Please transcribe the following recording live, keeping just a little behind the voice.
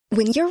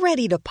When you're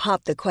ready to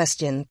pop the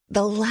question,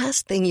 the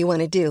last thing you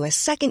want to do is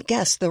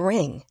second-guess the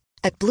ring.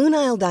 At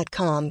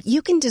BlueNile.com,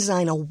 you can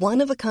design a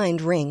one-of-a-kind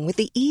ring with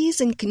the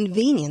ease and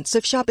convenience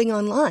of shopping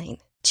online.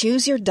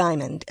 Choose your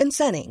diamond and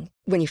setting.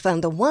 When you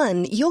find the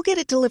one, you'll get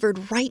it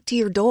delivered right to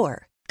your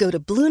door. Go to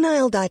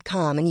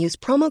BlueNile.com and use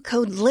promo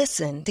code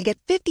LISTEN to get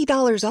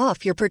 $50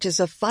 off your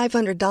purchase of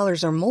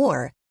 $500 or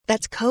more.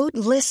 That's code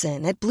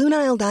LISTEN at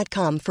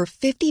BlueNile.com for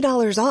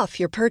 $50 off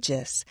your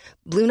purchase.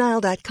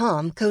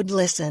 BlueNile.com, code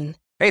LISTEN.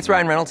 Hey, it's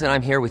Ryan Reynolds, and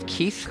I'm here with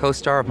Keith,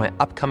 co-star of my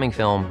upcoming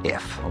film,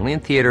 If, only in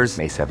theaters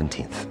May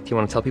 17th. Do you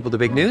want to tell people the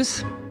big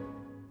news?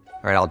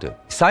 All right, I'll do it.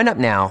 Sign up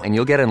now and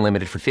you'll get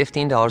unlimited for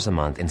 $15 a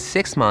month and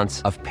 6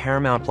 months of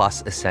Paramount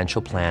Plus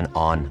Essential Plan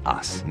on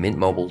us.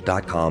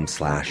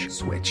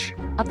 MintMobile.com/switch.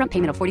 Upfront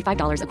payment of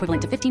 $45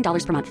 equivalent to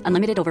 $15 per month.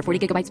 Unlimited over 40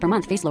 gigabytes per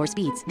month. Face lower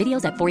speeds.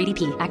 Videos at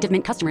 480p. Active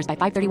Mint customers by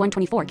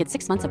 531.24 get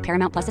 6 months of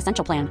Paramount Plus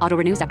Essential Plan. Auto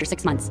renews after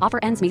 6 months. Offer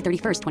ends May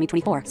 31st,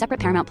 2024. Separate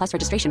Paramount Plus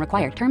registration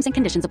required. Terms and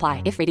conditions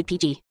apply if rated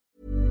PG.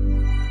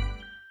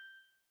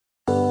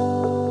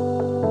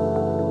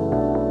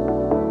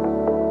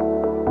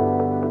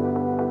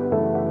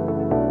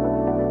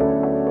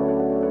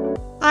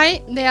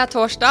 Hei, det er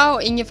torsdag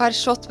og ingefær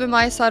shot med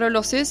meg, Sara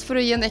Lossius, for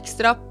å gi en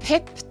ekstra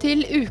pepp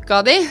til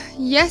uka di.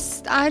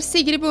 Gjest er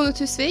Sigrid Bonde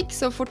Tusvik,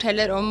 som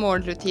forteller om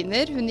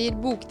morgenrutiner. Hun gir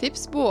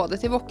boktips både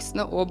til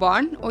voksne og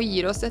barn, og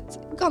gir oss et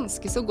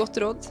ganske så godt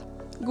råd.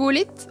 God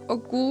litt,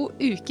 og god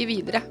uke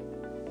videre.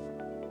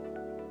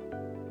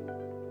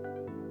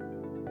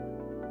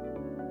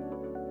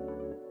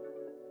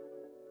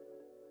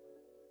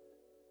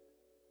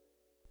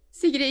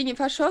 Sigrid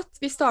ingefær shot,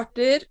 vi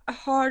starter.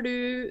 Har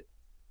du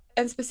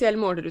en spesiell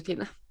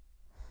morgenrutine?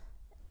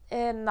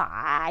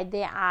 Nei,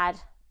 det er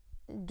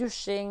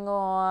dusjing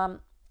og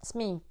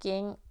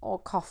sminking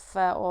og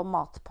kaffe og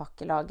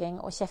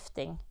matpakkelaging og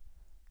kjefting,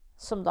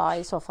 som da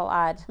i så fall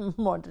er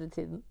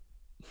morgenrutinen.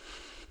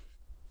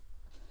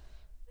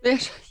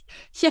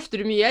 Kjefter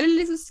du mye,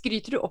 eller liksom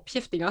skryter du opp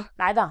kjeftinga?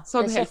 Neida,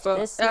 sånn det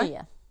kjeftes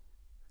mye.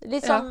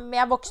 Litt sånn,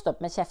 jeg vokste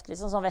opp med kjeft,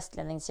 liksom sånn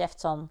vestlendingskjeft,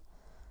 sånn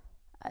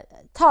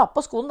ta på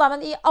skoen da,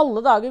 men i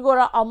alle dager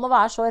går det an å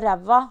være så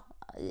ræva.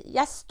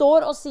 Jeg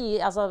står og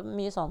sier, altså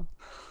mye sånn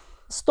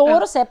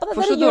står og ser på det,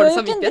 dere gjør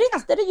jo ikke en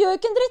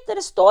dritt,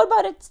 dere står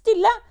bare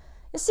stille.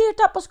 Jeg sier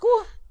ta på sko,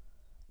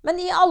 men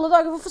i alle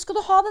dager, hvorfor skal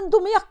du ha den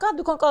dumme jakka?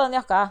 Du kan ikke ha den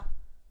jakka.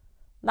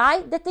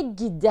 Nei, dette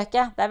gidder jeg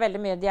ikke. Det er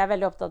veldig mye, de er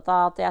veldig opptatt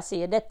av at jeg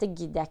sier dette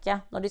gidder jeg ikke.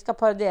 Når de skal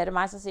parodiere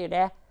meg, så sier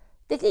de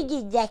dette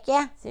gidder jeg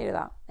ikke, sier de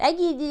da. Jeg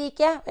gidder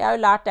ikke. Jeg har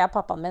jo lært det av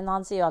pappaen min,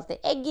 han sier jo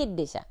alltid jeg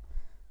gidder ikke.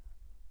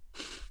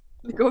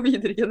 Det går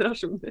videre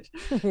generasjoner.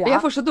 Ja.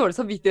 Jeg får så dårlig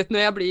samvittighet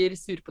når jeg blir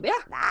sur på det.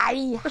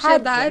 Nei,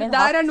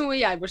 der er noe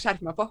jeg må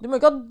skjerpe meg på. Du må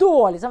ikke ha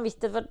dårlig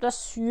samvittighet for at du er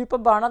sur på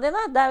barna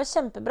dine. Det er jo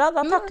kjempebra.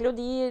 Da takler jo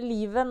de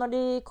livet når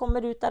de kommer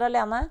ut der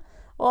alene.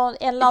 Og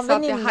en eller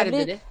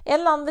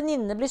annen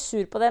venninne blir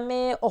sur på dem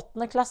i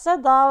 8.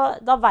 klasse.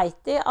 Da vet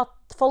de at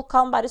folk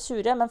kan være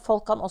sure, men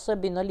folk kan også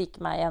begynne å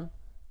like meg igjen.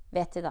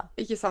 Vet de da.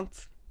 Ikke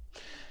sant.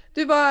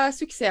 Du, hva er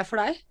suksess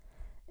for deg?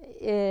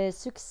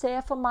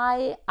 Suksess for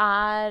meg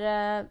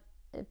er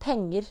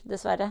penger,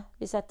 dessverre.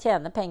 Hvis jeg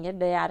tjener penger,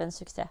 det er en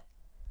suksess.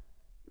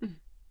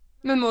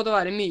 Men må det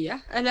være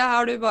mye? Eller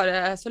har du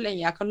bare så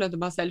lenge jeg kan lønne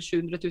meg selv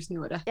 700 000 i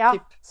året? Ja,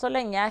 så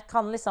lenge jeg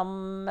kan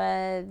liksom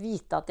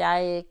vite at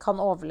jeg kan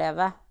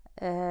overleve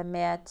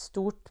med et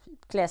stort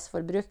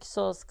klesforbruk,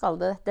 så skal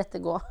dette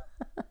gå.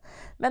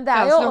 Men det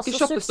er jo også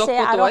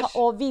suksess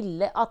å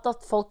ville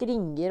at folk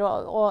ringer,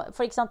 og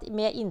for eksempel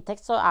med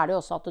inntekt så er det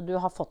jo også at du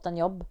har fått en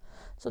jobb.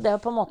 Så det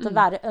å på en måte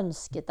være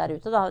ønsket der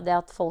ute, da, det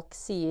at folk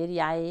sier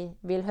jeg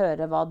vil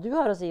høre hva du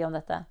har å si om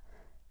dette.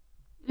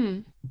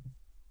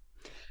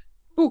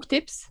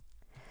 Boktips?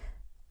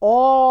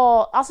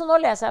 Altså nå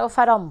leser jeg jo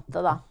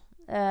Ferrante da,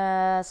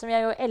 som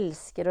jeg jo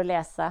elsker å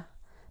lese.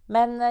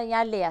 Men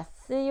jeg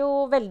leser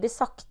jo veldig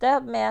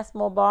sakte. Med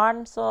små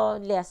barn så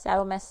leser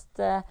jeg jo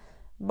mest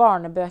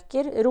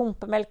barnebøker.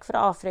 Rumpemelk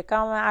fra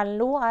Afrika med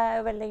Erlend Loe er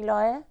jeg jo veldig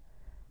glad i.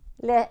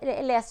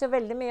 Jeg leser jo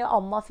veldig mye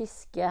Anna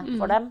Fiske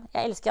for dem.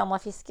 Jeg elsker Anna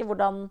Fiske.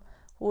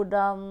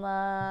 Hvordan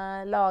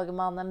lager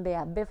man en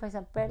baby, for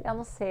eksempel? Ja,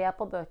 nå ser jeg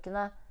på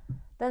bøkene.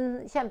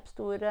 Den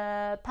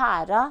kjempestore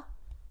pæra.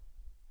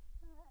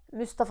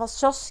 Mustafas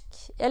kiosk.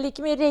 Jeg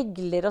liker mye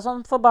regler og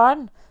sånn for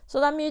barn. Så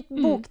det er mye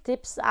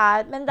boktips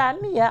men det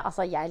er mye,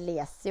 altså jeg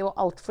leser jo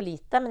alt for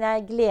lite, men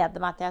jeg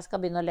gleder meg til jeg skal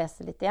begynne å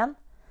lese litt igjen.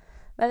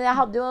 Men jeg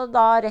hadde jo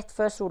da rett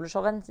før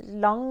soloshow en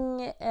lang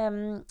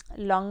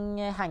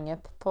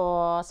hang-up på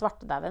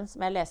Svartedauden,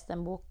 som jeg leste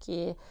en bok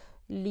i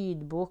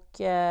lydbok,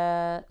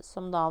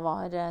 som da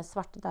var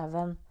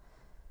Svartedauden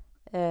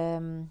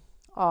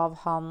av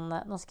han,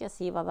 nå skal jeg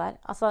si hva det er.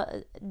 Altså,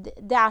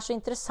 det er så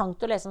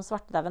interessant å lese om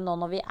Svartedauden nå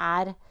når vi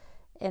er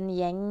en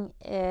gjeng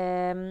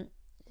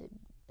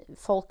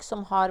folk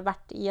som har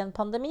vært i en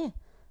pandemi.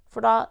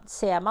 For da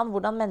ser man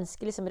hvordan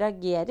mennesker liksom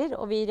reagerer,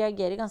 og vi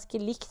reagerer ganske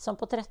likt som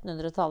på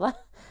 1300-tallet.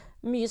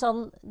 mye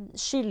sånn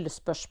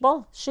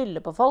skyldspørsmål,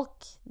 skylde på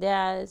folk,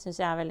 det synes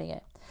jeg veldig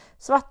gøy.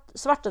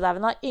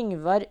 Svartedauden av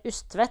Yngvar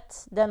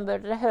Ustvedt, den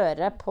bør dere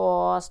høre på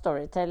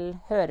Storytel,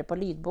 høre på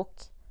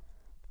lydbok.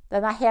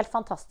 Den helt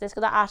fantastisk,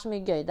 og det så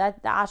mye gøy der.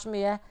 Det så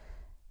mye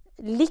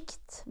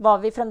likt hva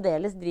vi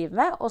fremdeles driver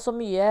med, og så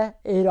mye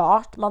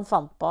rart man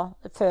fant på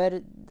før,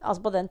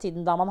 altså på den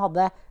tiden da man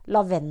hadde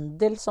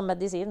lavendel som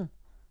medisin.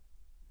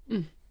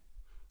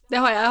 Det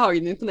har jeg i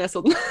hagen min på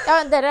Nesodden. Ja,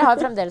 dere har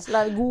fremdeles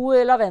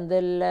god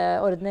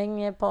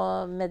lavendelordning på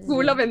medisin.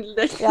 God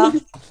lavendeldekning. Ja,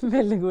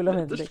 veldig god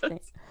lavendeldekning.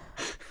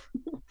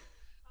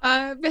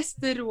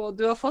 Beste råd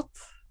du har fått?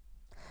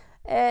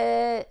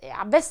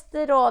 Ja,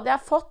 beste råd jeg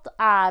har fått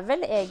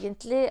vel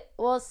egentlig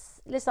å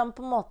liksom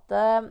på en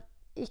måte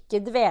ikke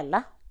dvele.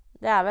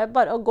 Det vel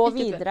bare å gå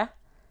videre.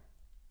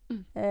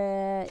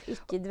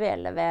 Ikke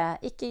dvele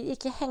ved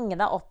ikke henge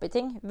deg opp i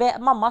ting.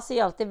 Mamma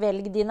sier alltid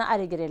 'velg dine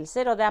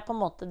ergrelser', og det på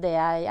en måte det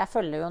jeg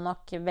følger jo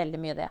nok veldig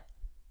mye det.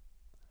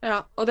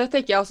 Ja, og det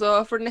tenker jeg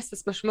også, for det neste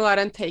spørsmål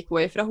en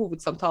takeaway fra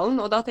hovedsamtalen,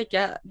 og da tenker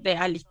jeg det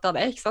litt av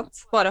det, ikke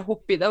sant? Bare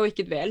hopp i det og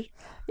ikke dvel.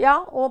 Ja,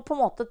 og på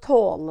en måte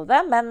tåle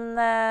det, men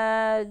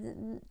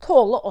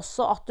tåle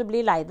også at du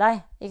blir lei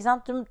deg, ikke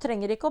sant? Du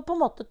trenger ikke å på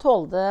en måte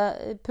tåle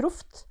det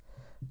proft.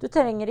 Du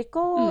trenger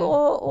ikke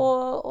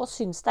å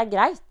synes det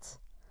greit.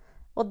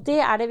 Og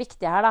det det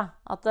viktige her da,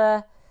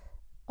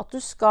 at du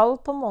skal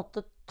på en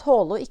måte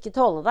tåle og ikke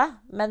tåle det,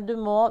 men du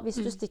må,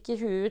 hvis du stikker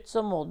huet ut,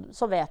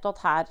 så vet du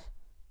at her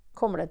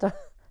kommer det til å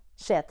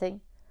skje ting.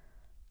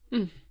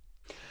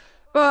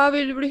 Hva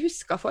vil du bli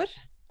husket for?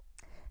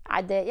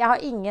 Nei, jeg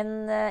har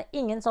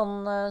ingen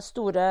sånn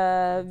store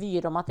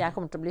vyer om at jeg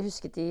kommer til å bli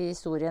husket i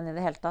historien i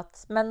det hele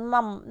tatt. Men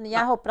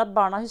jeg håper at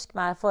barna husker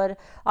meg for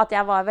at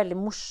jeg var veldig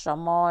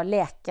morsom og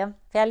leken.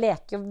 For jeg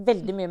leker jo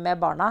veldig mye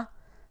med barna,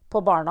 på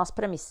barnas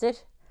premisser.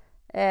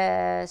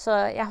 Så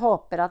jeg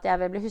håper at jeg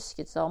vil bli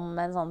husket som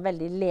en sånn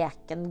veldig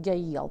leken,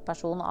 gøyal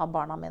person av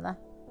barna mine.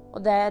 Og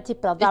det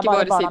tipper at det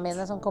bare barna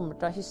mine som kommer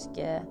til å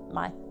huske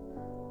meg.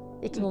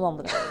 Ikke noen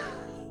andre,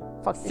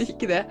 faktisk. Si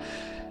ikke det.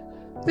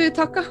 Du,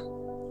 takk da.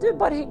 Du,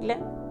 bare hyggelig.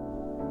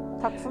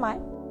 Takk for meg.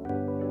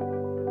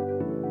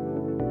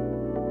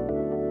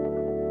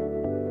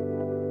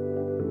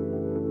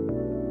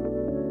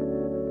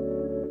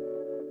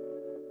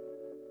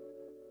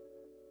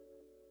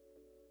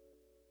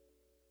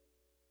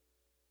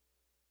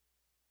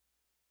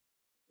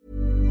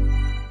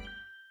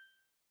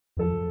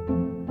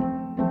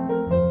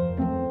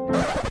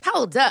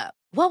 Hold up.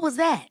 What was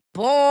that?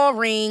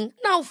 Boring.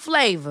 No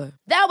flavor.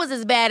 That was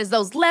as bad as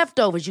those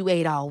leftovers you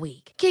ate all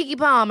week. Keke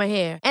Palmer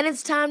here, and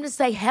it's time to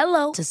say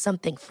hello to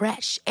something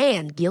fresh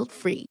and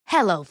guilt-free.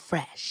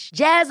 HelloFresh.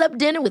 Jazz up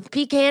dinner with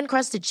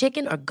pecan-crusted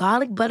chicken or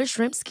garlic butter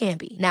shrimp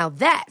scampi. Now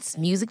that's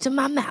music to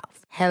my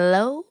mouth.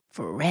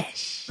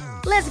 HelloFresh.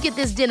 Let's get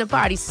this dinner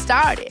party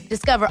started.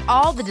 Discover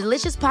all the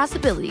delicious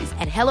possibilities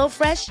at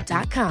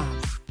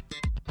HelloFresh.com.